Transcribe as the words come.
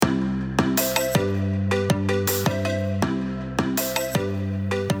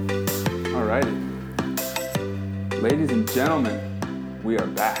Ladies and gentlemen, we are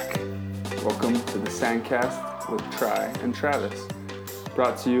back. Welcome to the Sandcast with Try and Travis.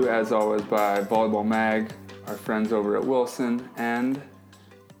 Brought to you, as always, by Volleyball Mag, our friends over at Wilson, and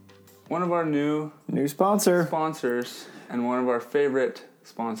one of our new sponsors, and one of our favorite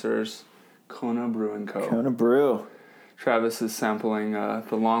sponsors, Kona Brew & Co. Kona Brew. Travis is sampling the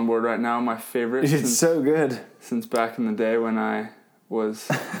longboard right now, my favorite. It's so good. Since back in the day when I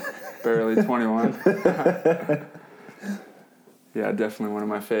was barely 21. Yeah, definitely one of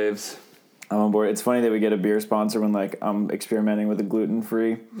my faves. I'm on board. It's funny that we get a beer sponsor when I'm experimenting with a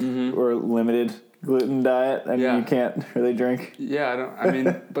gluten-free or limited gluten diet and you can't really drink. Yeah,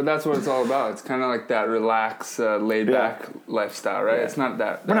 but that's what it's all about. It's kind of like that relaxed, laid-back lifestyle, right? Yeah. It's not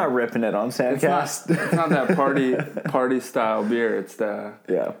that... We're not ripping it on Sandcast. It's not that party-style beer. It's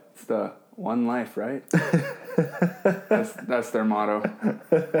the one life, right? That's their motto.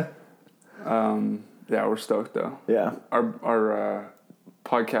 Yeah, we're stoked, though. Yeah. Our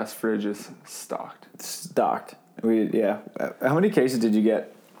podcast fridge is stocked. How many cases did you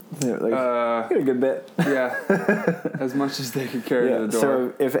get? You get a good bit. Yeah. As much as they could carry to the door.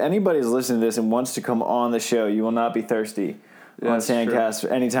 So if anybody's listening to this and wants to come on the show, you will not be thirsty on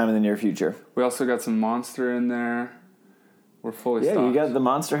Sandcast anytime in the near future. We also got some Monster in there. We're fully stocked. Yeah, you got the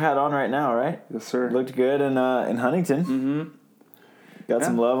Monster hat on right now, right? Yes, sir. Looked good in Huntington. Mm-hmm. Got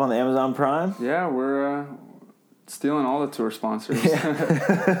some love on the Amazon Prime. Yeah, we're stealing all the tour sponsors. Yeah.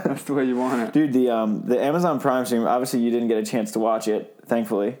 That's the way you want it. Dude, the Amazon Prime stream, obviously you didn't get a chance to watch it,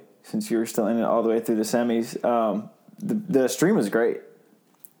 thankfully, since you were still in it all the way through the semis. The stream was great.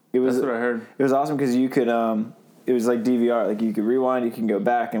 That's what I heard. It was awesome because you could, it was like DVR. Like you could rewind, you can go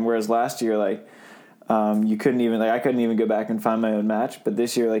back. And whereas last year, you couldn't even, I couldn't even go back and find my own match. But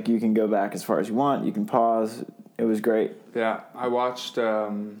this year, you can go back as far as you want. You can pause. It was great. Yeah, I watched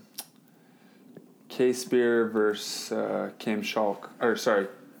K-Spear versus Cam Schalk.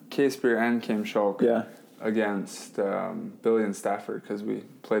 K-Spear and Cam Schalk against Billy and Stafford because we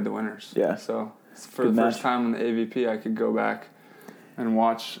played the winners. Yeah. So for the first time on the AVP, I could go back and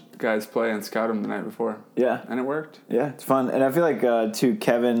watch guys play and scout them the night before. Yeah. And it worked. Yeah, it's fun. And I feel like, too,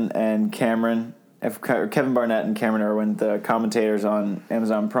 Kevin and Cameron... Kevin Barnett and Cameron Irwin, the commentators on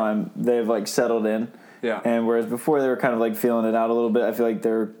Amazon Prime, they've settled in. Yeah. And whereas before they were kind of feeling it out a little bit, I feel like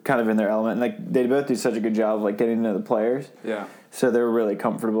they're kind of in their element. And they both do such a good job of getting to know the players. Yeah. So they were really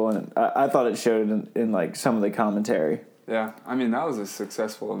comfortable, and I thought it showed in some of the commentary. Yeah. I mean, that was a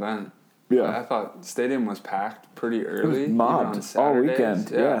successful event. Yeah. I thought stadium was packed pretty early. It was mobbed all weekend.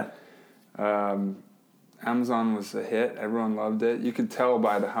 Yeah. Amazon was a hit. Everyone loved it. You could tell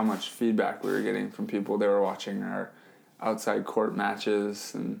by how much feedback we were getting from people. They were watching our outside court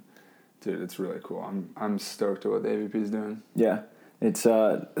matches, and dude, it's really cool. I'm stoked at what the AVP is doing. Yeah, it's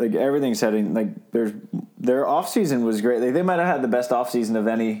everything's heading their off season was great. They might have had the best off season of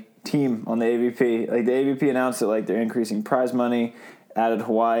any team on the AVP. The AVP announced that they're increasing prize money, added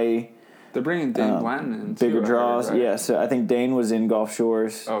Hawaii. They're bringing Dane Blanton in too. Bigger draws, right? Yeah. So I think Dane was in Gulf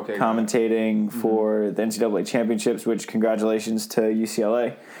Shores commentating for the NCAA championships, which congratulations to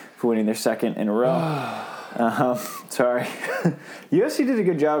UCLA for winning their second in a row. Sorry. USC did a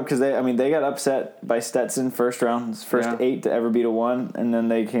good job because they got upset by Stetson first round, first 8 to ever beat a 1, and then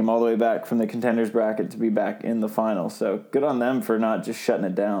they came all the way back from the contenders bracket to be back in the final. So good on them for not just shutting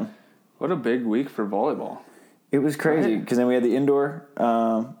it down. What a big week for volleyball. It was crazy because then we had the indoor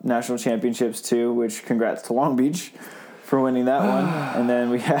national championships too, which congrats to Long Beach for winning that one. And then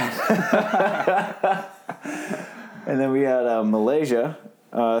we had Malaysia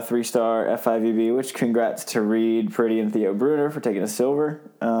 3-star FIVB, which congrats to Reid, Priddy, and Theo Brunner for taking a silver.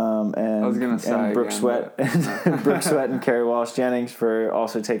 And Brooke Sweat and Carrie Walsh Jennings for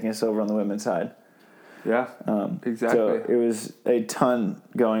also taking a silver on the women's side. Yeah, exactly. So it was a ton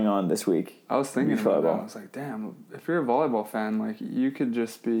going on this week. I was thinking about that. I was like, damn, if you're a volleyball fan, you could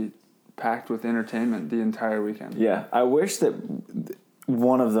just be packed with entertainment the entire weekend. Yeah, I wish that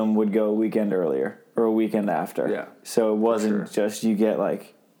one of them would go a weekend earlier or a weekend after. Yeah. So it wasn't just you get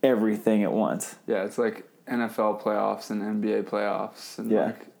everything at once. Yeah, it's like NFL playoffs and NBA playoffs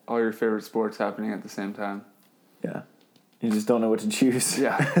and all your favorite sports happening at the same time. Yeah. You just don't know what to choose.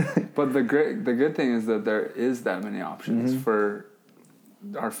 Yeah. But the good thing is that there is that many options for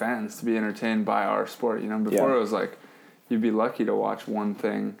our fans to be entertained by our sport. Before it was you'd be lucky to watch one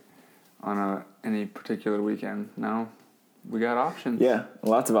thing on any particular weekend. Now we got options. Yeah,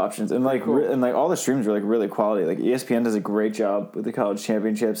 lots of options. And all the streams are really quality. ESPN does a great job with the college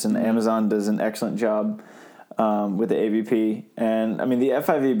championships, and Amazon does an excellent job with the AVP. And the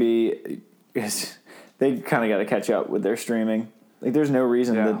FIVB is... They kind of got to catch up with their streaming. Like, there's no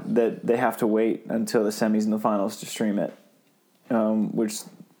reason that they have to wait until the semis and the finals to stream it, which,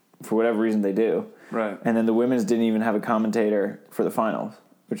 for whatever reason, they do. Right. And then the women's didn't even have a commentator for the finals,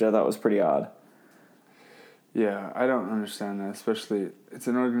 which I thought was pretty odd. Yeah, I don't understand that, especially it's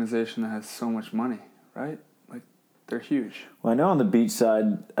an organization that has so much money, right? Like, they're huge. Well, I know on the beach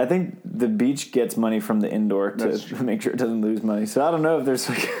side, I think the beach gets money from the indoor to make sure it doesn't lose money. So I don't know if there's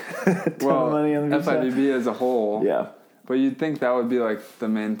like a ton of money on the beach FIVB side. as a whole. Yeah. But you'd think that would be like the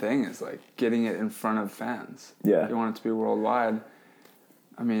main thing is like getting it in front of fans. Yeah. You want it to be worldwide.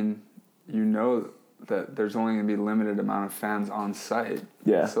 I mean, you know that there's only going to be a limited amount of fans on site.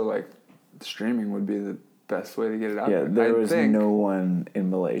 Yeah. So like streaming would be the best way to get it out there. Yeah, there was no one in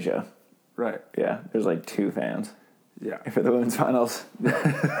Malaysia. Right. Yeah, there's like 2 fans. Yeah. For the women's finals.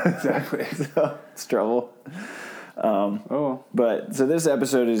 Yeah, exactly. So it's trouble. But so this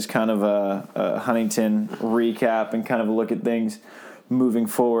episode is kind of a Huntington recap and kind of a look at things moving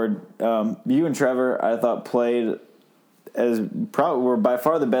forward. You and Trevor, I thought, played as probably were by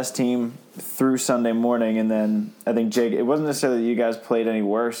far the best team through Sunday morning, and then I think Jake. It wasn't necessarily that you guys played any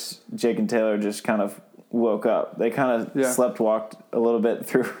worse. Jake and Taylor just kind of woke up. They kind of slept-walked a little bit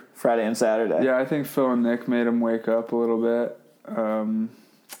through Friday and Saturday. Yeah, I think Phil and Nick made them wake up a little bit.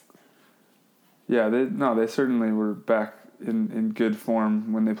 They certainly were back in good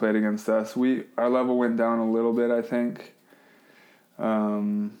form when they played against us. Our level went down a little bit, I think.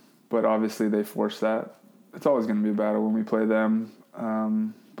 But obviously they forced that. It's always going to be a battle when we play them.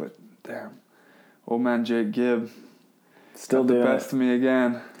 But damn, old man Jake Gibb, still doing the best to me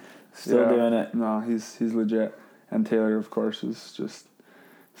again. Still doing it. No, he's legit. And Taylor, of course, is just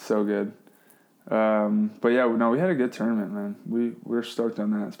so good. But yeah, we had a good tournament, man. We're stoked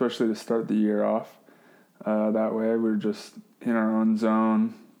on that, especially to start the year off that way. We were just in our own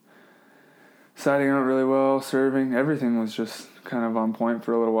zone, siding out really well, serving. Everything was just kind of on point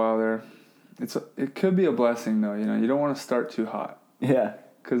for a little while there. It could be a blessing, though. You know, you don't want to start too hot. Yeah.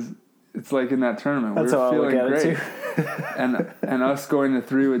 Because it's like in that tournament, we were feeling great. and us going to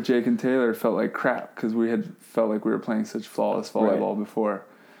 3 with Jake and Taylor felt like crap because we had felt like we were playing such flawless volleyball before.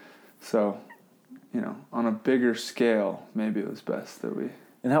 So, you know, on a bigger scale, maybe it was best that we...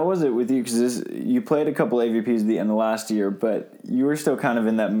 And how was it with you? Because you played a couple AVPs at the end of last year, but you were still kind of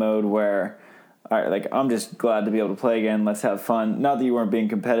in that mode where, all right, like, I'm just glad to be able to play again. Let's have fun. Not that you weren't being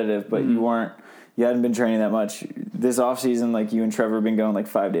competitive, but you hadn't been training that much. This offseason, like, you and Trevor have been going, like,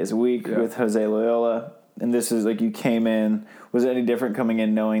 5 days a week with Jose Loyola. And this is, like, you came in. Was it any different coming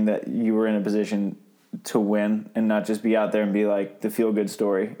in knowing that you were in a position to win and not just be out there and be, like, the feel-good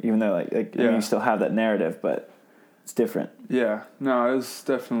story, even though, I mean, you still have that narrative, but it's different. Yeah. No, it was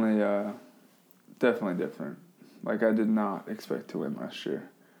definitely different. Like, I did not expect to win last year.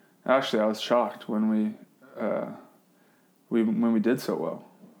 Actually, I was shocked when we did so well.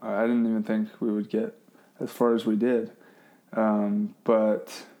 I didn't even think we would get as far as we did.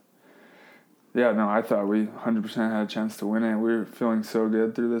 But, yeah, no, I thought we 100% had a chance to win it. We were feeling so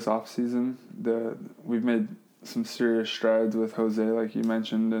good through this offseason. We've made some serious strides with Jose, like you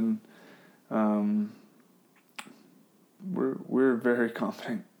mentioned, and we're very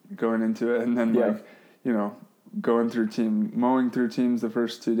confident going into it. And then, like, you know, mowing through teams the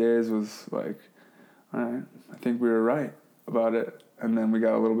first 2 days was like, all right, I think we were right about it. And then we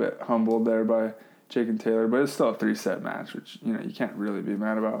got a little bit humbled there by Jake and Taylor, but it's still a 3-set match, which, you know, you can't really be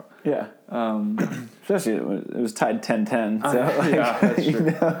mad about. Yeah. Especially it was tied 10-10. So yeah, that's true.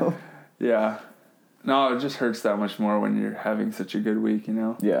 You know? Yeah. No, it just hurts that much more when you're having such a good week, you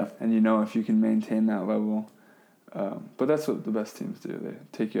know? Yeah. And you know if you can maintain that level. But that's what the best teams do. They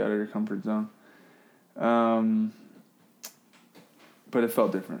take you out of your comfort zone. But it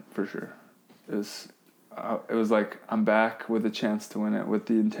felt different, for sure. It was like I'm back with a chance to win it, with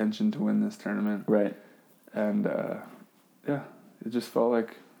the intention to win this tournament. Right. And, it just felt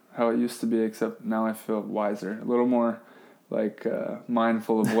like how it used to be, except now I feel wiser, a little more, like,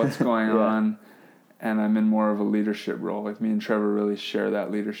 mindful of what's going on, and I'm in more of a leadership role. Like, me and Trevor really share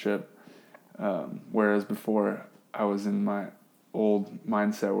that leadership, whereas before I was in my old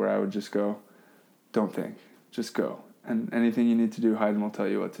mindset where I would just go, don't think, just go. And anything you need to do, Hyden will tell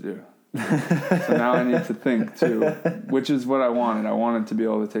you what to do. So now I need to think too, which is what I wanted. I wanted to be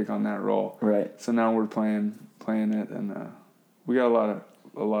able to take on that role. Right. So now we're playing it, and we got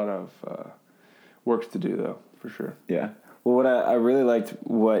a lot of work to do, though, for sure. Yeah. Well, what I really liked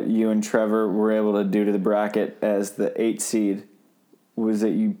what you and Trevor were able to do to the bracket as the 8 seed was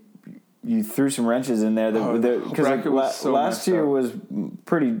that you threw some wrenches in there. Because last year was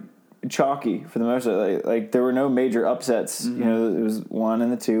pretty chalky for the most part. Like there were no major upsets. Mm-hmm. You know, it was 1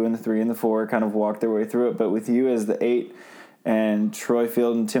 and the 2 and the 3 and the 4 kind of walked their way through it. But with you as the 8 And Troy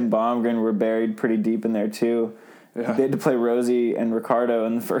Field and Tim Baumgren were buried pretty deep in there, too. Yeah. They had to play Rosie and Ricardo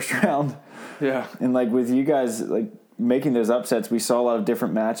in the first round. Yeah. And, like, with you guys, like, making those upsets, we saw a lot of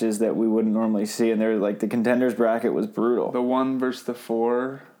different matches that we wouldn't normally see. And they're like, the contenders bracket was brutal. The 1 versus the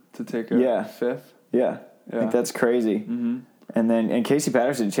 4 to take a fifth. Yeah. I think that's crazy. Mm-hmm. And Casey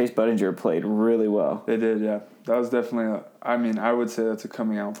Patterson and Chase Budinger played really well. They did, yeah. That was definitely, I would say that's a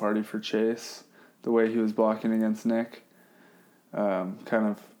coming out party for Chase. The way he was blocking against Nick. Kind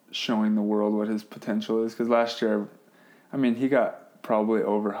of showing the world what his potential is. Because last year, he got probably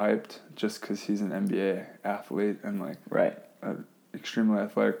overhyped just because he's an NBA athlete and like an extremely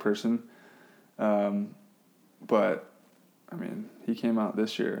athletic person. But he came out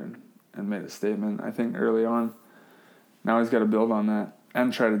this year and made a statement. I think early on. Now he's got to build on that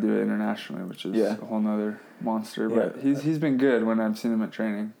and try to do it internationally, which is a whole nother monster. But he's been good when I've seen him at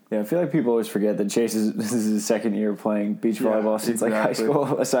training. Yeah, I feel like people always forget that this is his second year playing beach volleyball since like high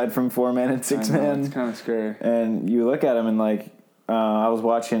school, aside from 4-man and 6-man. It's kind of scary. And you look at him and like, I was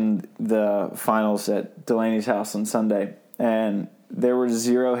watching the finals at Delaney's house on Sunday, and there were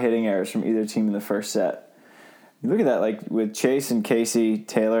 0 hitting errors from either team in the first set. You look at that, like, with Chase and Casey,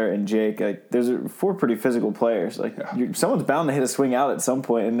 Taylor, and Jake, like, there's 4 pretty physical players. Like, someone's bound to hit a swing out at some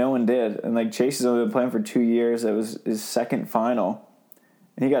point, and no one did. And, like, Chase has only been playing for 2 years. That was his second final.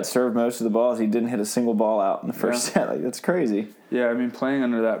 And he got served most of the balls. He didn't hit a single ball out in the first set. Like, that's crazy. Yeah, playing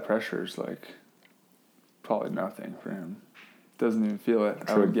under that pressure is, like, probably nothing for him. Doesn't even feel it,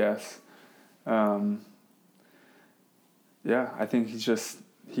 I would guess. I think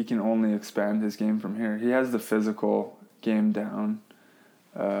he can only expand his game from here. He has the physical game down.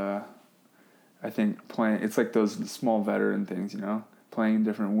 I think it's like those small veteran things, playing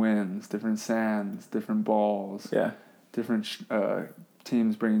different winds, different sands, different balls. Yeah. Different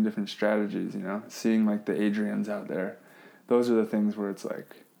teams bringing different strategies, seeing like the Adrians out there. Those are the things where it's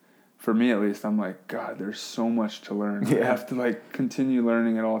like, for me at least, I'm like, God, there's so much to learn. Yeah. I have to like continue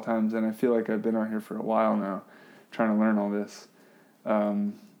learning at all times. And I feel like I've been out here for a while now trying to learn all this.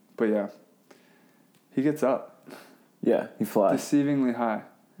 But yeah, he gets up. Yeah, he flies. Deceivingly high.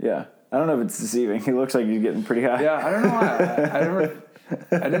 Yeah. I don't know if it's deceiving. He looks like he's getting pretty high. Yeah, I don't know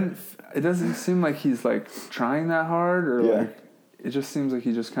why. It doesn't seem like he's like trying that hard or like, it just seems like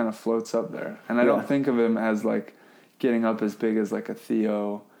he just kind of floats up there. And I don't think of him as like getting up as big as like a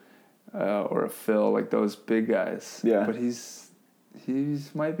Theo or a Phil, like those big guys. Yeah. But he's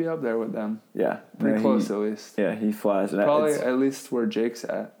might be up there with them. Yeah. Pretty close at least. Yeah, he flies. Probably at least where Jake's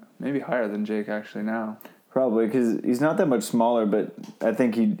at. Maybe higher than Jake actually now. Probably, because he's not that much smaller, but I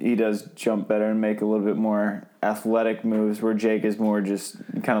think he does jump better and make a little bit more athletic moves, where Jake is more just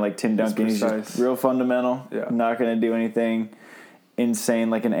kind of like Tim Duncan. He's just real fundamental. Yeah. Not going to do anything insane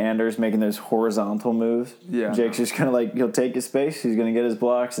like an Anders making those horizontal moves. Yeah. Jake's just kind of like, he'll take his space, he's going to get his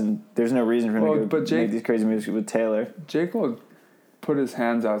blocks, and there's no reason for him to make these crazy moves with Taylor. Jake will put his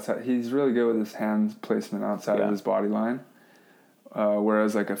hands outside. He's really good with his hand placement outside of his body line.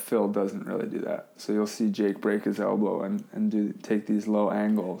 Whereas like a Phil doesn't really do that. So you'll see Jake break his elbow and take these low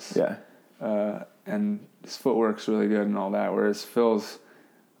angles. Yeah. And his footwork's really good and all that. Whereas Phil's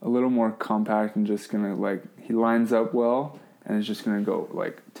a little more compact and just gonna like, he lines up well and is just gonna go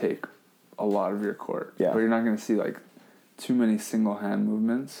like take a lot of your court. Yeah. But you're not gonna see like too many single hand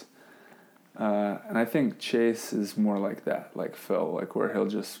movements. And I think Chase is more like that, like Phil, like where he'll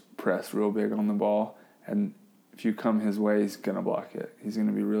just press real big on the ball, and if you come his way, he's going to block it. He's going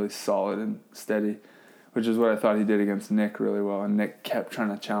to be really solid and steady, which is what I thought he did against Nick really well, and Nick kept trying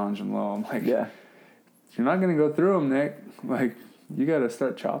to challenge him low. I'm like, you're not going to go through him, Nick. Like, you got to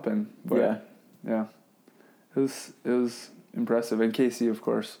start chopping. But, yeah. It was impressive. And Casey, of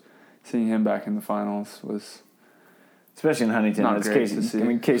course, seeing him back in the finals was... Especially in Huntington. Not great to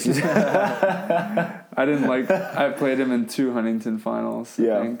see. Casey's... I played him in 2 Huntington finals,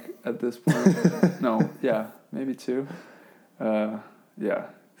 I think, at this point. No, maybe 2.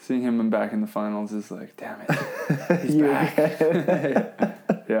 Seeing him back in the finals is like, damn it. He's back.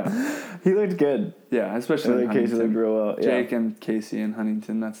 Yeah. He looked good. Yeah, especially in Huntington. Casey looked real well. Jake and Casey in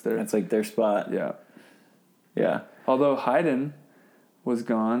Huntington, that's like their spot. Yeah. Yeah. Although Hyden was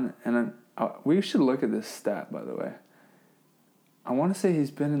gone, and we should look at this stat, by the way. I want to say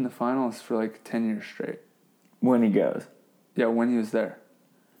he's been in the finals for like 10 years straight. When he goes. Yeah, when he was there.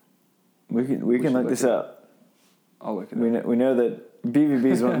 We can look this up. I'll look it up. We know that BVB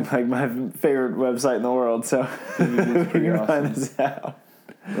is one of like my favorite website in the world, so we can find this out.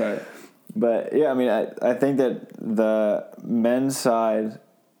 Right. But yeah, I think that the men's side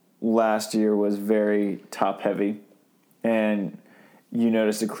last year was very top heavy, and you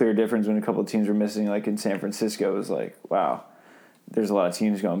noticed a clear difference when a couple of teams were missing. Like in San Francisco, it was like, wow. there's a lot of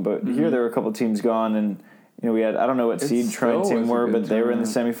teams gone. But here there were a couple of teams gone, and we had, I don't know what seed Trenton were, but they were in the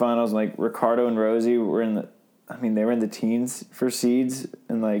semifinals. Like Ricardo and Rosie were they were in the teens for seeds,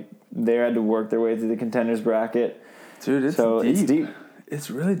 and like they had to work their way through the contenders bracket. Dude, it's deep. It's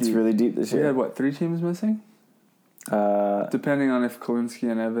really deep. It's really deep this year. We had 3 teams missing? Depending on if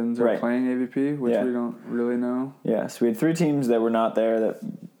Kolinsky and Evans are playing AVP, which we don't really know. Yeah, so we had 3 teams that were not there that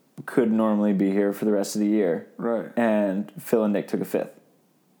could normally be here for the rest of the year. Right. And Phil and Nick took a 5th.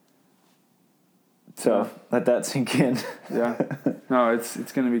 So let that sink in. Yeah. No, it's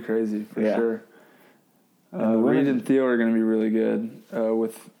going to be crazy for sure. Reid and Theo are going to be really good,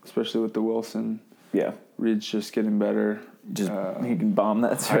 especially with the Wilson. Yeah. Reid's just getting better. He can bomb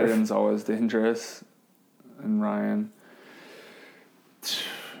that serve. Hyden's always dangerous. And Ryan.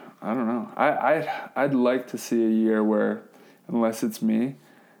 I don't know. I'd like to see a year where, unless it's me,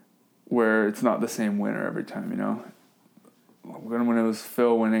 where it's not the same winner every time, When it was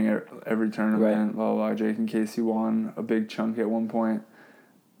Phil winning every tournament, blah, blah, blah, Jake and Casey won a big chunk at one point.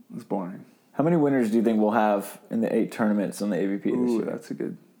 It was boring. How many winners do you think we'll have in the 8 tournaments on the AVP this year? That's a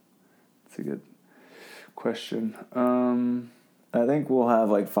good question. I think we'll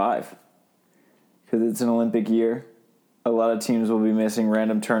have 5. Because it's an Olympic year. A lot of teams will be missing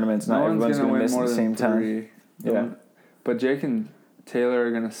random tournaments. Not everyone's going to miss at the same time. Yeah. But Jake and Taylor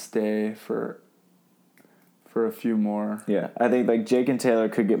are going to stay for a few more. Yeah. I think Jake and Taylor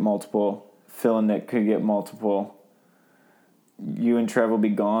could get multiple. Phil and Nick could get multiple. You and Trev will be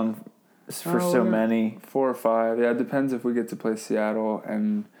gone for so many. 4 or 5. Yeah, it depends if we get to play Seattle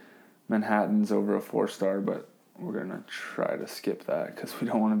and Manhattan's over a 4-star, but we're going to try to skip that because we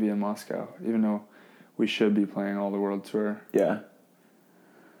don't want to be in Moscow, even though we should be playing all the World Tour. Yeah.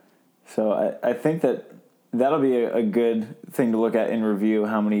 So I think that'll be a good thing to look at in review,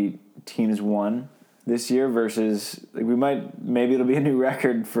 how many teams won this year versus maybe it'll be a new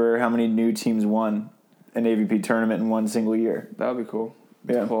record for how many new teams won an AVP tournament in one single year. That would be cool.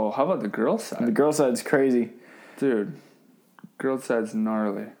 Yeah. Cool. How about the girls' side? The girls' side's crazy. Dude, girls' side's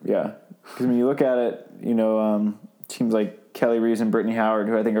gnarly. Yeah. Because when you look at it, teams like Kelly Reeves and Brittany Howard,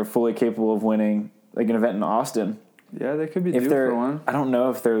 who I think are fully capable of winning an event in Austin. Yeah, they could be due for one. I don't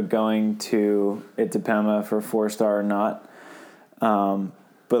know if they're going to Itapema for a 4-star or not.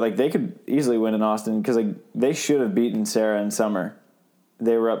 But they could easily win in Austin because they should have beaten Sarah in summer.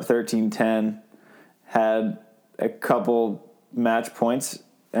 They were up 13-10, had a couple match points,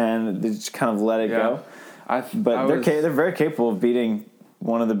 and they just kind of let it go. They're very capable of beating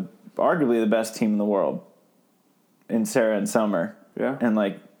one of arguably the best team in the world in Sarah in summer. Yeah. And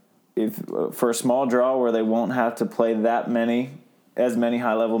if for a small draw where they won't have to play as many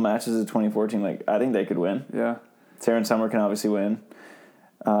high level matches as 2014, I think they could win. Yeah. Sarah in summer can obviously win.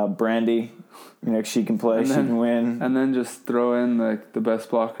 Brandy, she can play, she can win. And then just throw in the best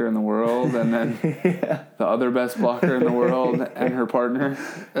blocker in the world, and then the other best blocker in the world and her partner.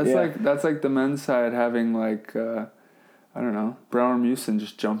 That's like the men's side having I don't know, Brower Musin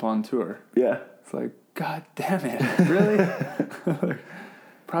just jump on tour. Yeah. It's God damn it, really?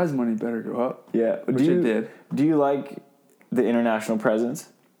 Prize money better go up. Yeah. Which it did. Do you like the international presence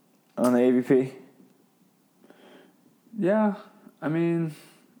on the AVP? Yeah. I mean,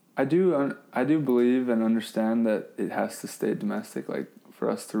 I do believe and understand that it has to stay domestic, for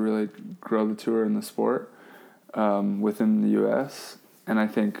us to really grow the tour and the sport within the U.S. And I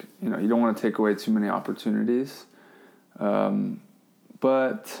think, you don't want to take away too many opportunities.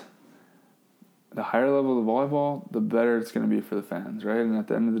 But the higher level of volleyball, the better it's going to be for the fans, right? And at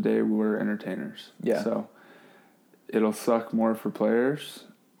the end of the day, we're entertainers. Yeah. So it'll suck more for players.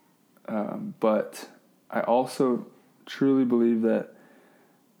 But I also truly believe that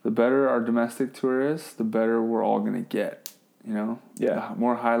the better our domestic tour is, the better we're all going to get, Yeah. The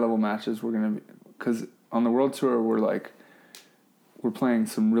more high-level matches we're going to be... Because on the World Tour, we're playing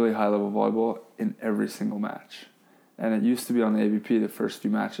some really high-level volleyball in every single match. And it used to be on the AVP, the first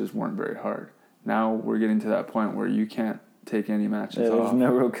few matches weren't very hard. Now we're getting to that point where you can't take any matches off. There's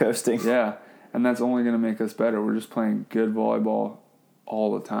no real coasting. Yeah, and that's only going to make us better. We're just playing good volleyball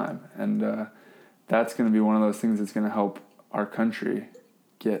all the time. And that's going to be one of those things that's going to help our country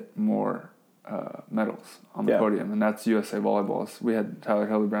get more medals on the podium. And that's USA Volleyball. We had Tyler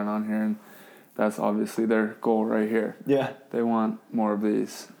Hildebrand on here, and that's obviously their goal right here. Yeah. They want more of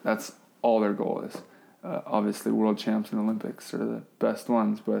these. That's all their goal is. Obviously, world champs and Olympics are the best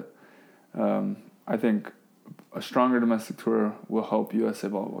ones, but I think a stronger domestic tour will help USA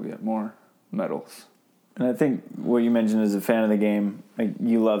Volleyball get more medals. And I think what you mentioned as a fan of the game,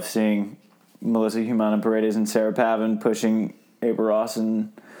 you love seeing Melissa Humana Paredes and Sarah Pavin pushing April Ross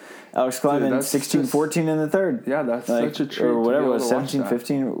and Alex Kleiman 16-14 in the third. Yeah, that's such a treat. Or whatever it was,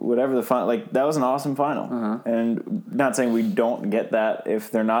 17-15, whatever the final. Like, that was an awesome final. Uh-huh. And not saying we don't get that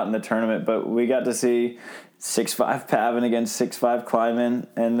if they're not in the tournament, but we got to see 6'5" Pavin against 6'5" Kleiman,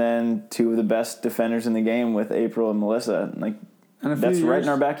 and then two of the best defenders in the game with April and Melissa. Like, that's right in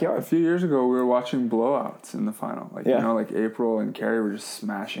our backyard. A few years ago, we were watching blowouts in the final. Like, you know, like April and Carrie were just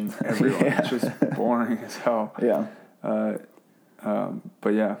smashing everyone. It's just boring as hell. Yeah.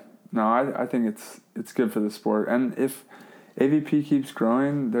 But yeah, no, I think it's good for the sport. And if AVP keeps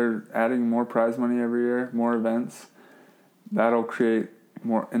growing, they're adding more prize money every year, more events. That'll create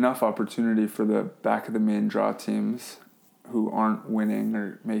enough opportunity for the back of the main draw teams who aren't winning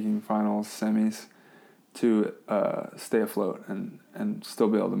or making finals, semis, to stay afloat and still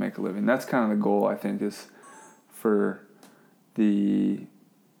be able to make a living. That's kind of the goal, I think, is for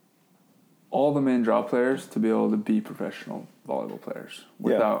all the main draw players to be able to be professional volleyball players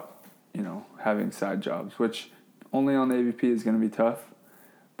without, you know, having side jobs, which only on the AVP is going to be tough,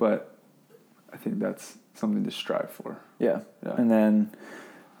 but I think that's something to strive for. Yeah. And then,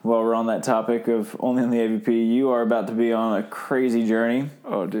 while we're on that topic of only on the AVP, you are about to be on a crazy journey.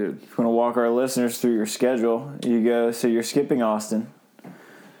 Oh, dude. If you want to walk our listeners through your schedule, so you're skipping Austin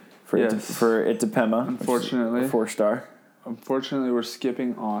for Itapema. Unfortunately. 4-star. Unfortunately, we're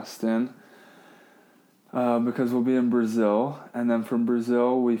skipping Austin because we'll be in Brazil. And then from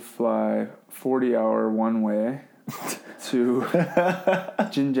Brazil, we fly 40-hour one-way to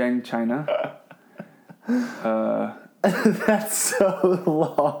Xinjiang, China. That's so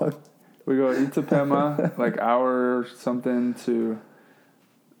long. We go Itapema, like hour something to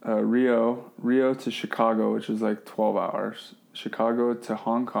Rio to Chicago, which is like 12 hours. Chicago to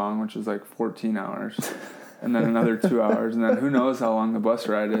Hong Kong, which is like 14 hours. And then another 2 hours. And then who knows how long the bus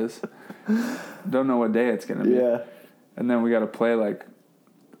ride is. Don't know what day it's going to be. Yeah. And then we got to play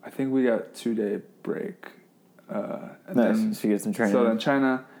I think we got 2-day break. And then, so you get some training. So then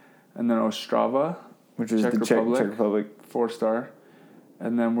China, and then Ostrava, which is the Czech Republic. 4-star.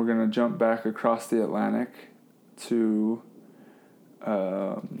 And then we're going to jump back across the Atlantic to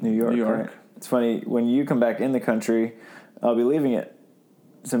New York. Right. It's funny, when you come back in the country, I'll be leaving it.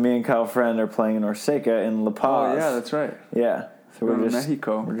 So me and Kyle Friend are playing in Orseca in La Paz. Oh, yeah, that's right. Yeah. So we're just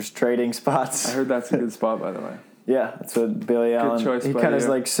Mexico. We're just trading spots. I heard that's a good spot, by the way. Yeah, that's what Billy Allen. Good choice, he kind of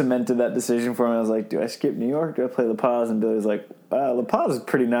like cemented that decision for me. I was like, do I skip New York? Do I play La Paz? And Billy was like, La Paz is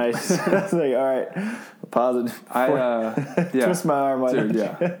pretty nice. I was like, all right, La Paz. Twist my arm on it.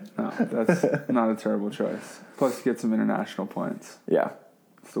 Yeah. No, that's not a terrible choice. Plus, you get some international points. Yeah.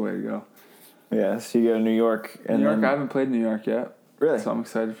 That's the way to go. Yeah, so you go to New York. I haven't played New York yet. Really? So I'm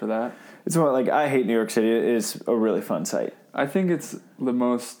excited for that. It's more like, I hate New York City. It is a really fun site. I think it's the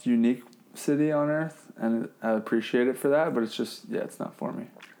most unique city on earth, and I appreciate it for that, but it's just, it's not for me.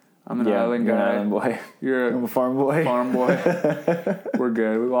 I'm an island guy. You're an island boy. I'm a farm boy. Farm boy. We're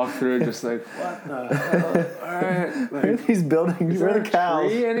good. We walk through it just like, what the hell? All right. Like, where are these buildings? Where are the cows?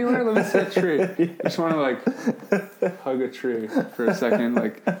 Tree anywhere? Let me see a tree. I just want to hug a tree for a second,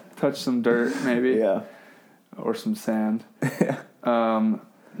 touch some dirt maybe. Yeah. Or some sand.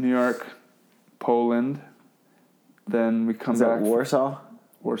 New York, Poland. Then we come back. Is that Warsaw?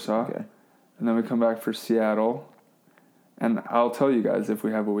 Warsaw. Okay. And then we come back for Seattle. And I'll tell you guys if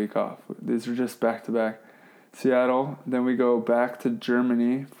we have a week off. These are just back-to-back. Seattle. Then we go back to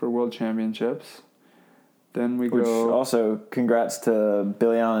Germany for World Championships. Then we go... Also, congrats to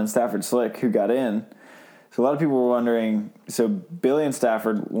Billy Allen and Stafford Slick, who got in. So a lot of people were wondering... So Billy and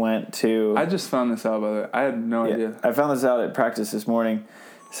Stafford went to... I just found this out, by the way. I had no idea. I found this out at practice this morning.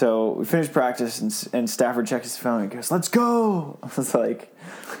 So we finished practice, and Stafford checks his phone and goes, "Let's go!" I was like,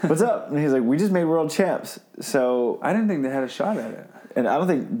 "What's up?" And he's like, "We just made world champs." So I didn't think they had a shot at it. And I don't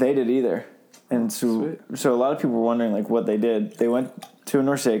think they did either. And so a lot of people were wondering what they did. They went to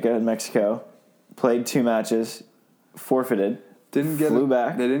Orseca in Mexico, played 2 matches, forfeited, flew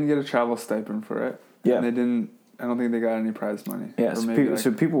back. They didn't get a travel stipend for it. Yeah. And they didn't. I don't think they got any prize money. Yeah.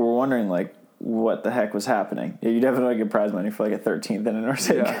 So people were wondering what the heck was happening. Yeah, you definitely get prize money for a 13th in an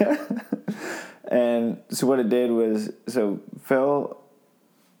Orseca. Yeah. And so what it did was, Phil,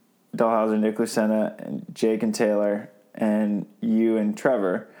 Dalhausser, Nick Lucena, and Jake and Taylor, and you and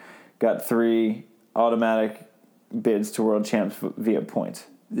Trevor got 3 automatic bids to World Champs via points.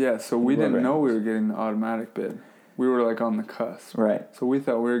 Yeah, so we didn't know we were getting the automatic bid. We were on the cusp. Right. So we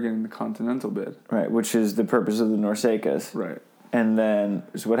thought we were getting the continental bid. Right, which is the purpose of the Orsecas. Right. And then,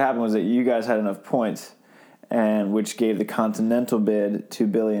 so what happened was that you guys had enough points, and which gave the continental bid to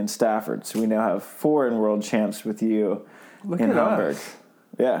Billy and Stafford. So we now have 4 in World Champs with you in Hamburg. Us.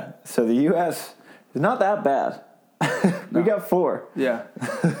 Yeah. So the U.S. is not that bad. We got 4. Yeah.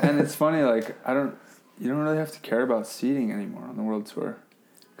 And it's funny, like, you don't really have to care about seeding anymore on the World Tour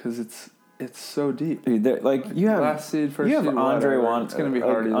because it's so deep. Dude, like you have last seed, first you have seed, Andre it's going to be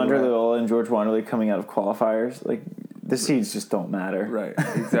hard. Andre Loyola and George Wanderley coming out of qualifiers. Like the seeds just don't matter. Right.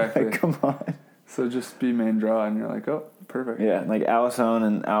 Exactly. Like, come on. So just be main draw, and you're like, oh, perfect. Yeah, like Alisson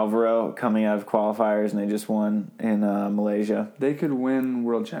and Alvaro coming out of qualifiers, and they just won in Malaysia. They could win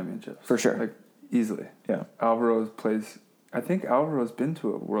world championships for sure, like easily. Yeah, I think Alvaro's been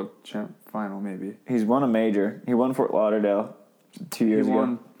to a world champ final. Maybe he's won a major. He won Fort Lauderdale 2 years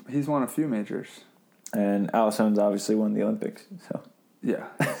ago. He's won a few majors, and Alisson's obviously won the Olympics. So yeah,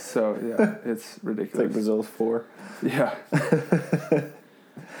 it's ridiculous. It's like Brazil's 4. Yeah.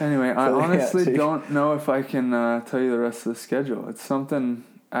 Anyway, I honestly don't know if I can tell you the rest of the schedule. It's something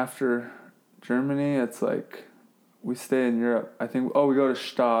after Germany. It's like we stay in Europe. I think, we go to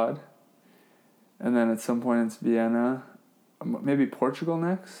Stade. And then at some point it's Vienna. Maybe Portugal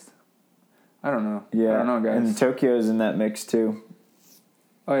next? I don't know. Yeah. I don't know, guys. And Tokyo's in that mix, too.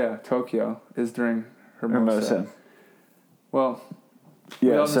 Oh, yeah. Tokyo is during Hermosa. Well,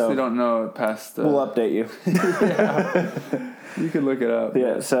 we obviously don't know past... we'll update you. Yeah. You can look it up.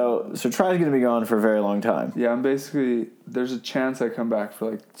 Yeah, so Try's going to be gone for a very long time. Yeah, I'm basically... There's a chance I come back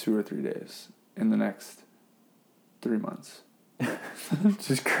for like 2 or 3 days in the next 3 months.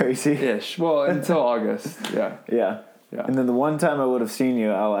 Just crazy. Ish. Well, until August. Yeah. Yeah. And then the one time I would have seen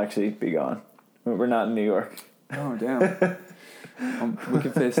you, I'll actually be gone. We're not in New York. Oh, damn. We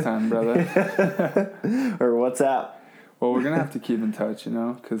can FaceTime, brother. Or WhatsApp. Well, we're going to have to keep in touch,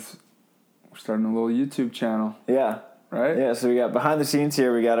 because we're starting a little YouTube channel. Yeah. Right? Yeah, so we got behind the scenes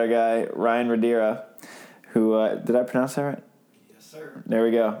here, we got our guy, Ryan Radira, who, did I pronounce that right? Yes, sir. There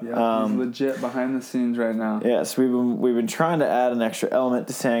we go. Yeah, he's legit behind the scenes right now. Yeah, so we've been trying to add an extra element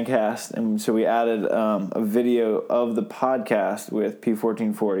to Sandcast, and so we added a video of the podcast with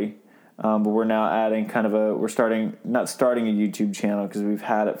P1440, but we're now adding not starting a YouTube channel because we've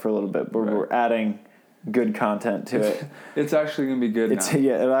had it for a little bit, but we're adding good content to it. It's actually going to be good now.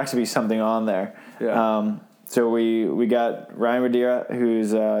 Yeah, it'll actually be something on there. Yeah. So we got Ryan Radira,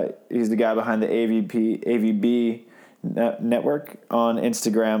 he's the guy behind the AVB network on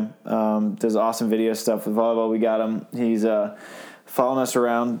Instagram. Does awesome video stuff with volleyball. We got him. He's following us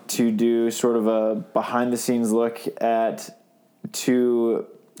around to do sort of a behind the scenes look at 2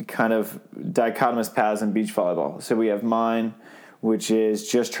 kind of dichotomous paths in beach volleyball. So we have mine, which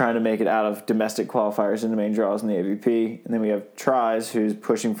is just trying to make it out of domestic qualifiers into main draws in the AVP. And then we have Tries, who's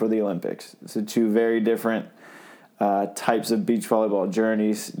pushing for the Olympics. So 2 very different types of beach volleyball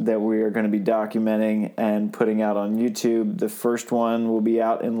journeys that we are going to be documenting and putting out on YouTube. The first one will be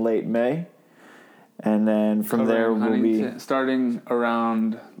out in late May. And then from there we'll be... Starting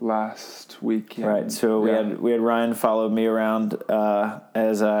around last weekend. Right, so we had Ryan follow me around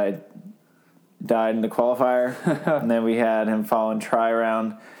as I died in the qualifier. And then we had him following Try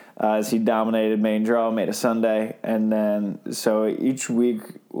around as he dominated main draw, made a Sunday. And then, so each week,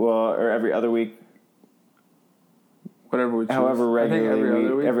 or every other week, whatever we choose. However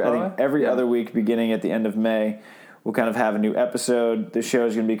regularly, every other other week beginning at the end of May, we'll kind of have a new episode. The show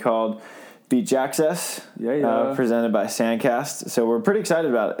is going to be called Beach Access, presented by Sandcast. So we're pretty excited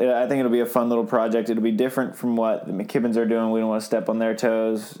about it. I think it'll be a fun little project. It'll be different from what the McKibbins are doing. We don't want to step on their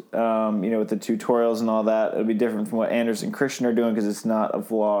toes, with the tutorials and all that. It'll be different from what Anders and Christian are doing because it's not a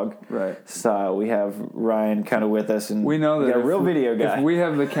vlog style. We have Ryan kind of with us, and we know that we got a real video guy. If we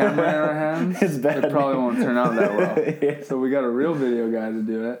have the camera in our hands, it probably won't turn out that well. Yeah. So we got a real video guy to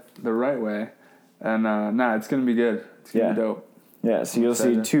do it the right way, and it's gonna be good. It's gonna be dope. Yeah, so you'll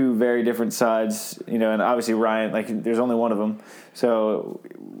see 2 very different sides, and obviously Ryan, there's only one of them, so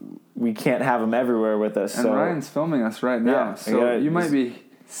we can't have him everywhere with us. And Ryan's filming us right now, so you might be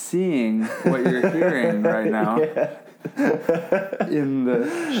seeing what you're hearing right now in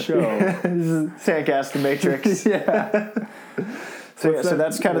the show. This is Sandcast, the Matrix. Yeah. So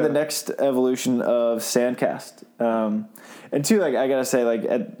that's kind of the next evolution of Sandcast. And 2, I gotta say,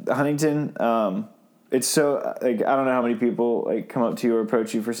 at Huntington, it's so, I don't know how many people, come up to you or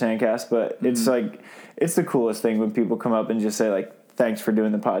approach you for Sandcast, but it's, it's the coolest thing when people come up and just say, thanks for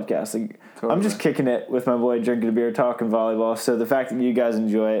doing the podcast. Totally. I'm just kicking it with my boy, drinking a beer, talking volleyball, so the fact that you guys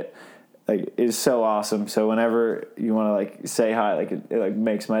enjoy it, is so awesome. So whenever you want to, say hi, it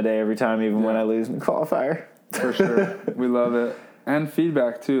makes my day every time, even when I lose in the qualifier. For sure. We love it. And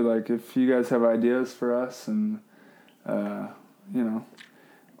feedback, too. If you guys have ideas for us and,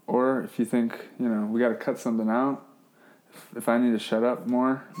 or if you think, we got to cut something out, if I need to shut up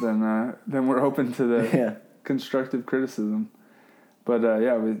more, then we're open to the constructive criticism. But,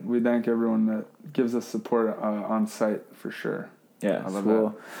 we thank everyone that gives us support on site for sure. Yeah,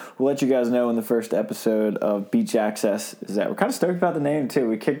 we'll let you guys know in the first episode of Beach Access is that we're kind of stoked about the name, too.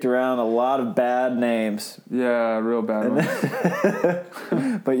 We kicked around a lot of bad names. Yeah, real bad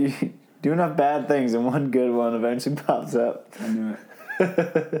ones. But you do enough bad things and one good one eventually pops up. I knew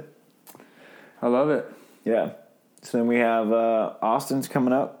it. I love it. Yeah. So then we have Austin's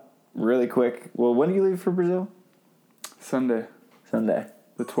coming up really quick. Well, when do you leave for Brazil? Sunday.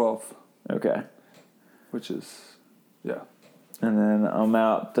 The 12th. Okay. Which is, yeah. And then I'm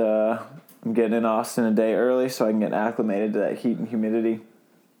out, I'm getting in Austin a day early so I can get acclimated to that heat and humidity.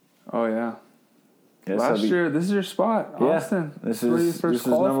 Oh, yeah. Last year, this is your spot, Austin. Yeah, this is where you first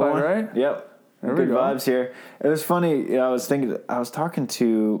qualified, right? Yep. There Good we go. vibes here. It was funny, I was talking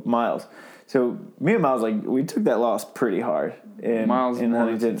to Miles. So me and Miles, we took that loss pretty hard in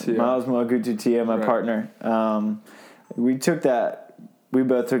Huntington. Miles Mogututia, my partner. We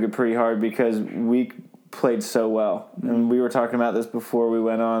both took it pretty hard because we played so well. Mm-hmm. And we were talking about this before we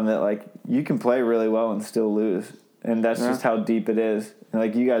went on that, you can play really well and still lose. And that's just how deep it is.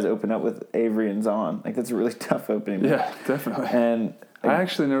 And, you guys open up with Avery and Zahn. That's a really tough opening. Yeah, definitely. And I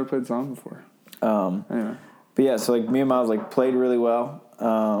actually never played Zahn before. Anyway. But, yeah, so, me and Miles, played really well.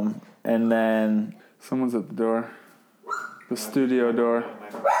 And then... Someone's at the door. The studio door.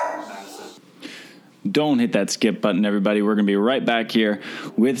 Don't hit that skip button, everybody. We're going to be right back here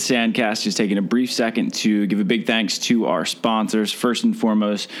with Sandcast. Just taking a brief second to give a big thanks to our sponsors. First and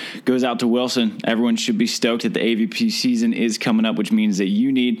foremost, goes out to Wilson. Everyone should be stoked that the AVP season is coming up, which means that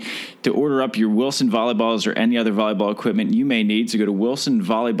you need to order up your Wilson volleyballs or any other volleyball equipment you may need. So go to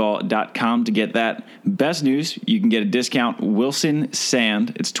wilsonvolleyball.com to get that. Best news, you can get a discount, Wilson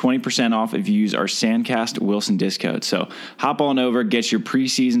Sand. It's 20% off if you use our Sandcast Wilson disc code. So hop on over, get your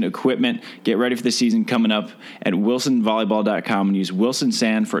preseason equipment, get ready for the season coming up at wilsonvolleyball.com and use Wilson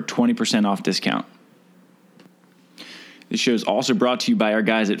Sand for a 20% off discount. This show is also brought to you by our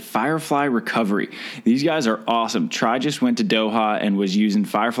guys at Firefly Recovery. These guys are awesome. Tri just went to Doha and was using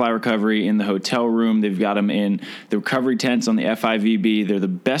Firefly Recovery in the hotel room. They've got them in the recovery tents on the FIVB. They're the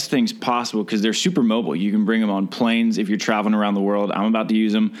best things possible because they're super mobile. You can bring them on planes if you're traveling around the world. I'm about to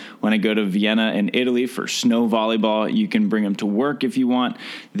use them when I go to Vienna and Italy for snow volleyball. You can bring them to work if you want.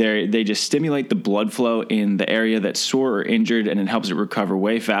 They just stimulate the blood flow in the area that's sore or injured, and it helps it recover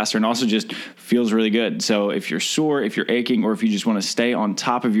way faster and also just feels really good. So if you're sore, if you're aching, or if you just want to stay on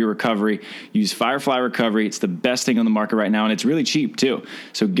top of your recovery, use Firefly Recovery. It's the best thing on the market right now, and it's really cheap too.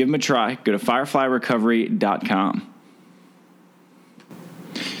 So give them a try. Go to fireflyrecovery.com.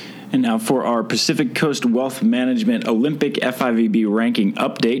 And now for our Pacific Coast Wealth Management Olympic FIVB ranking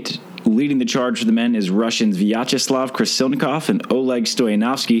update. Leading the charge for the men is Russians Vyacheslav Krasilnikov and Oleg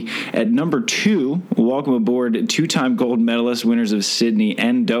Stoyanovsky. At number 2, welcome aboard two-time gold medalist winners of Sydney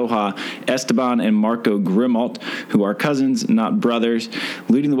and Doha, Esteban and Marco Grimalt, who are cousins, not brothers.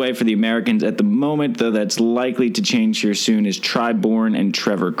 Leading the way for the Americans at the moment, though that's likely to change here soon, is Bourne and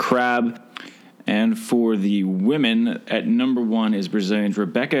Trevor Crabb. And for the women, at number 1 is Brazilians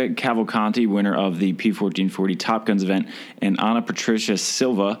Rebecca Cavalcanti, winner of the P1440 Top Guns event, and Ana Patricia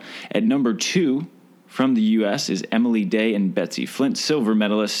Silva. At number 2, from the U.S., is Emily Day and Betsy Flint, silver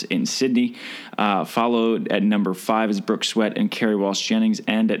medalists in Sydney. Followed at number 5 is Brooke Sweat and Carrie Walsh-Jennings.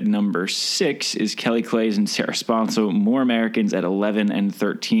 And at number 6 is Kelly Clays and Sarah Sponso. More Americans at 11 and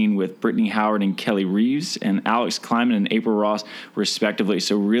 13 with Brittany Howard and Kelly Reeves and Alex Kleiman and April Ross, respectively.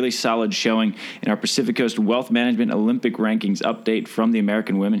 So really solid showing in our Pacific Coast Wealth Management Olympic Rankings update from the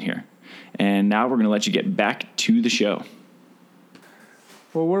American women here. And now we're going to let you get back to the show.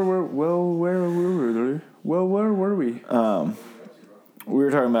 Well, where were we? We were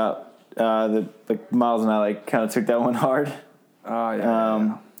talking about Miles and I kind of took that one hard.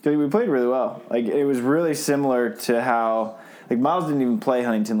 Yeah. We played really well. It was really similar to how Miles didn't even play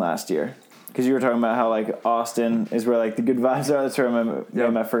Huntington last year because you were talking about how Austin is where the good vibes are. That's where I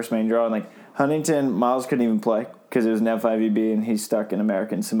made my first main draw. And Huntington, Miles couldn't even play because it was an FIVB and he's stuck in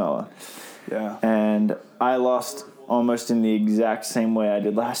American Samoa. Yeah. And I lost almost in the exact same way I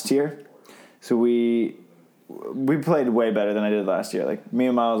did last year. So we played way better than I did last year. Me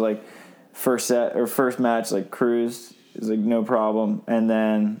and Miles, first match, cruised. It was no problem. And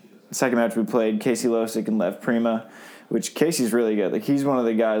then second match we played Casey Losick and Lev Prima, which Casey's really good. He's one of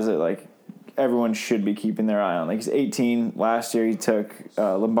the guys that everyone should be keeping their eye on. He's 18. Last year he took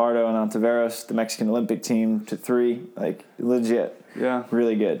Lombardo and Ontiveros, the Mexican Olympic team, to 3. Legit. Yeah.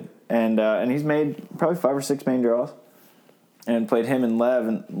 Really good. And he's made probably 5 or 6 main draws. And played him and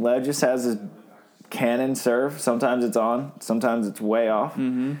Lev just has this cannon serve. Sometimes it's on. Sometimes it's way off.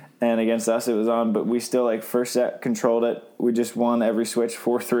 Mm-hmm. And against us, it was on. But we still, like, first set, controlled it. We just won every switch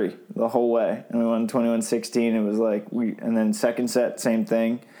 4-3 the whole way. And we won 21-16. It was like and then second set, same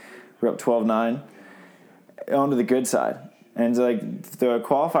thing. We're up 12-9. On to the good side. And so, like, the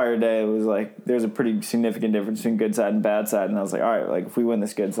qualifier day, it was like there's a pretty significant difference between good side and bad side. And I was like, all right, like, if we win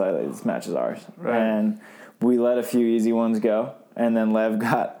this good side, like, this match is ours. Right. And we let a few easy ones go. And then Lev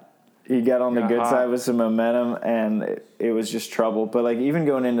got on the good side with some momentum, and it was just trouble. But, like, even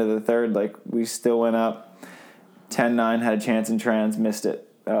going into the third, like, we still went up 10-9, had a chance in trans, missed it.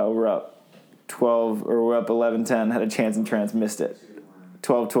 We're up 11-10, had a chance in trans, missed it.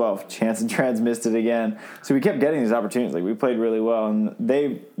 12-12, chance in trans, missed it again. So we kept getting these opportunities. Like, we played really well, and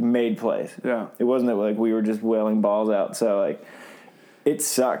they made plays. Yeah. It wasn't that, like, we were just wailing balls out. So, like, it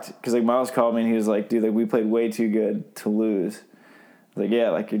sucked. Because, like, Miles called me, and he was like, dude, like, we played way too good to lose. Like, yeah,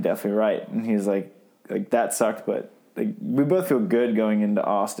 like, you're definitely right. And he's like, that sucked, but, like, we both feel good going into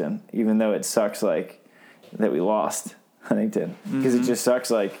Austin, even though it sucks, like, that we lost Huntington. Because it just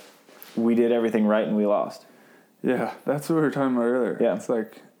sucks, like, we did everything right and we lost. Yeah, that's what we were talking about earlier. Yeah. It's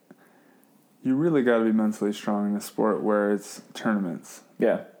like, you really got to be mentally strong in a sport where it's tournaments.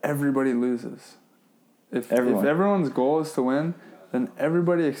 Yeah. Everybody loses. If everyone's goal is to win, then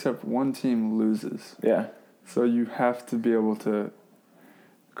everybody except one team loses. Yeah. So you have to be able to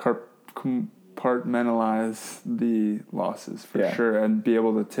compartmentalize the losses for sure, and be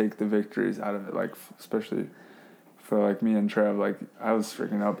able to take the victories out of it. Like, especially for, like, me and Trev, like, I was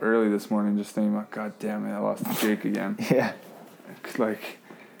freaking up early this morning just thinking about, God damn it, I lost to Jake again. Yeah. Like,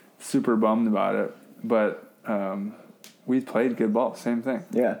 super bummed about it. But we played good ball, same thing.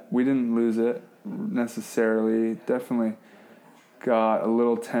 Yeah. We didn't lose it necessarily. Definitely got a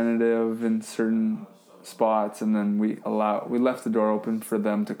little tentative in certain spots, and then we left the door open for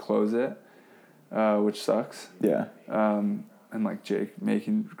them to close it, which sucks. Yeah. And, like, Jake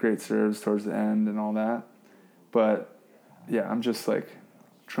making great serves towards the end and all that. But yeah, I'm just, like,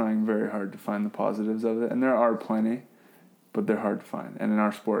 trying very hard to find the positives of it, and there are plenty, but they're hard to find. And in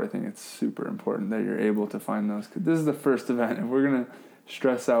our sport, I think it's super important that you're able to find those. 'Cause this is the first event. If we're gonna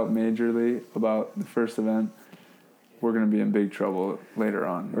stress out majorly about the first event, we're going to be in big trouble later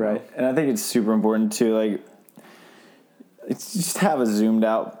on. Right. Know? And I think it's super important to, like, it's just have a zoomed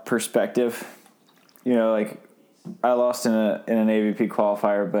out perspective. You know, like, I lost in an AVP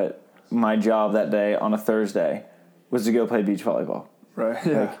qualifier, but my job that day on a Thursday was to go play beach volleyball. Right.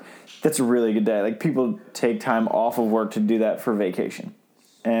 Yeah. Like, that's a really good day. Like, people take time off of work to do that for vacation.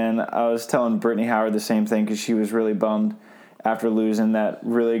 And I was telling Brittany Howard the same thing, because she was really bummed after losing that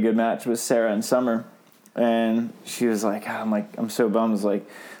really good match with Sarah and Summer. And she was like, I'm so bummed. I was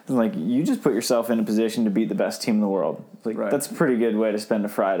like, you just put yourself in a position to beat the best team in the world. Like, right. That's a pretty good way to spend a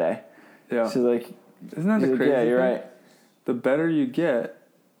Friday. Yeah. She's like, isn't that the crazy thing? Yeah, you're right. The better you get,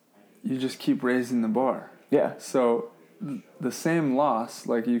 you just keep raising the bar. Yeah. So the same loss,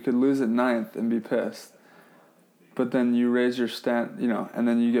 like, you could lose at 9th and be pissed, but then you raise your and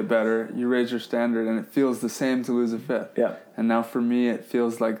then you get better, you raise your standard, and it feels the same to lose a 5th. Yeah. And now for me, it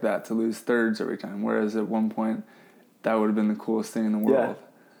feels like that to lose 3rds every time, whereas at one point, that would have been the coolest thing in the world.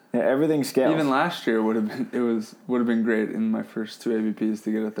 Yeah, everything scales. Even last year would have been great in my first 2 AVPs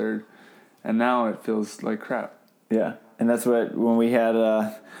to get a 3rd, and now it feels like crap. Yeah, and that's when we had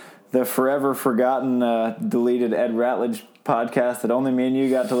the forever forgotten deleted Ed Ratledge podcast that only me and you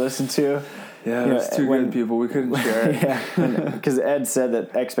got to listen to. Yeah, it was too good, people. We couldn't share it. Yeah, because Ed said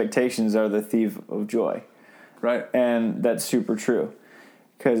that expectations are the thief of joy. Right. And that's super true.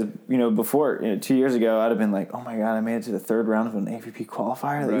 Because, before, 2 years ago, I'd have been like, oh, my God, I made it to the 3rd round of an AVP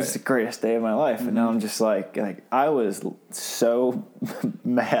qualifier. Right. This is the greatest day of my life. Mm-hmm. And now I'm just like I was so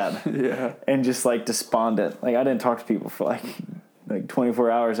mad. Yeah. And just, like, despondent. Like, I didn't talk to people for, like 24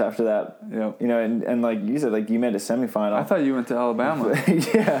 hours after that. Yep. And like you said, like, you made a semifinal. I thought you went to Alabama.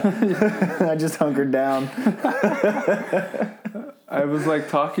 Yeah. I just hunkered down. I was, like,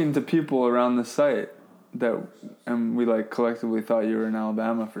 talking to people around the site and we, like, collectively thought you were in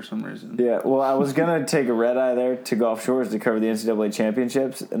Alabama for some reason. Yeah, well, I was going to take a red eye there to Gulf Shores to cover the NCAA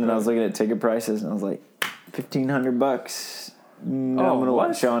championships, and then I was looking at ticket prices, and I was like, $1,500. No, I'm going to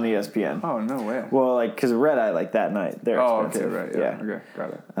watch on ESPN. Oh, no way. Well, like, because red eye, like, that night, they're expensive. Okay, right, yeah. Okay,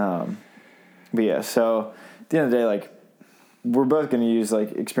 got it. But, yeah, so at the end of the day, like, we're both going to use,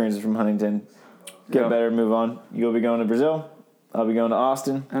 like, experiences from Huntington, get better, move on. You'll be going to Brazil. I'll be going to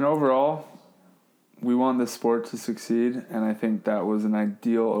Austin. And overall, we want this sport to succeed, and I think that was an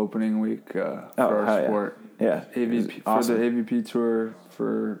ideal opening week for our sport. Yeah. AVP, awesome. For the AVP tour,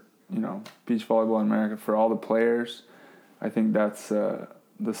 for, beach volleyball in America, for all the players. I think that's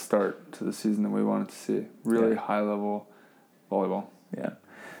the start to the season that we wanted to see. Really high-level volleyball. Yeah.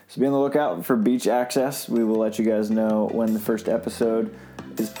 So be on the lookout for Beach Access. We will let you guys know when the first episode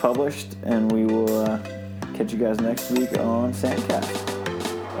is published, and we will catch you guys next week on Sandcast.